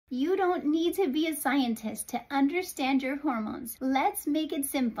You don't need to be a scientist to understand your hormones. Let's make it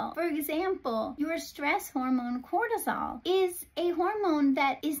simple. For example, your stress hormone cortisol is a hormone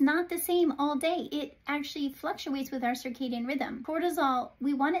that is not the same all day. It actually fluctuates with our circadian rhythm. Cortisol,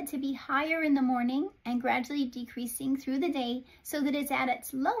 we want it to be higher in the morning and gradually decreasing through the day so that it's at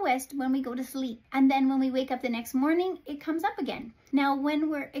its lowest when we go to sleep. And then when we wake up the next morning, it comes up again. Now, when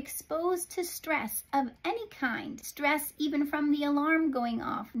we're exposed to stress of any kind, stress even from the alarm going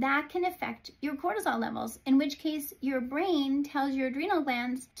off, that can affect your cortisol levels, in which case your brain tells your adrenal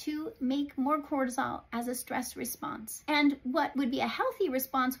glands to make more cortisol as a stress response. And what would be a healthy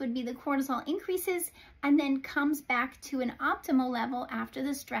response would be the cortisol increases and then comes back to an optimal level after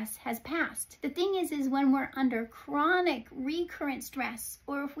the stress has passed. The thing is when we're under chronic recurrent stress,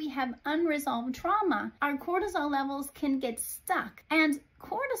 or if we have unresolved trauma, our cortisol levels can get stuck. And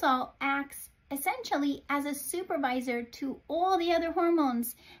cortisol acts essentially as a supervisor to all the other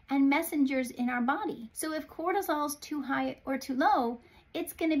hormones and messengers in our body. So if cortisol is too high or too low,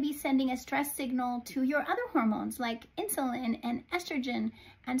 it's going to be sending a stress signal to your other hormones like insulin and estrogen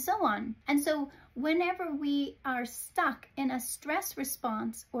and so on. And so whenever we are stuck in a stress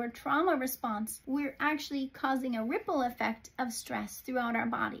response or trauma response, we're actually causing a ripple effect of stress throughout our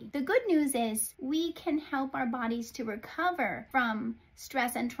body. The good news is we can help our bodies to recover from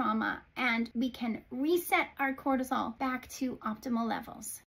stress and trauma, and we can reset our cortisol back to optimal levels.